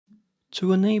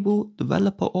To enable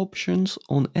developer options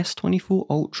on S24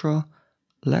 Ultra,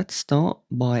 let's start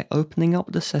by opening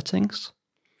up the settings.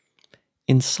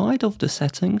 Inside of the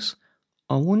settings,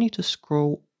 I want you to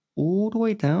scroll all the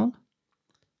way down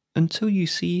until you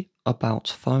see About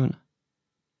Phone.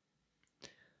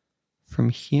 From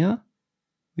here,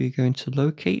 we're going to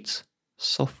locate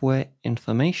Software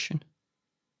Information.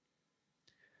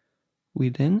 We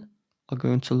then are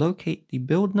going to locate the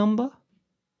build number,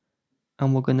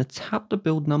 and we're going to tap the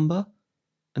build number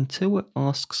until it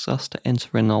asks us to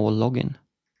enter in our login.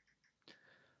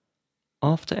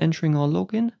 After entering our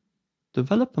login,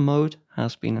 developer mode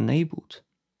has been enabled.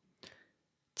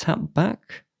 Tap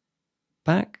back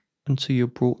until you're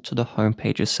brought to the home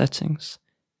page's settings.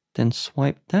 Then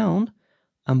swipe down,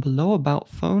 and below About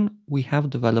Phone we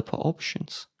have developer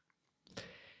options.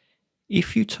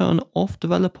 If you turn off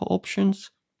developer options,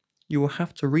 you will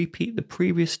have to repeat the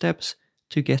previous steps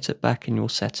to get it back in your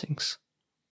settings.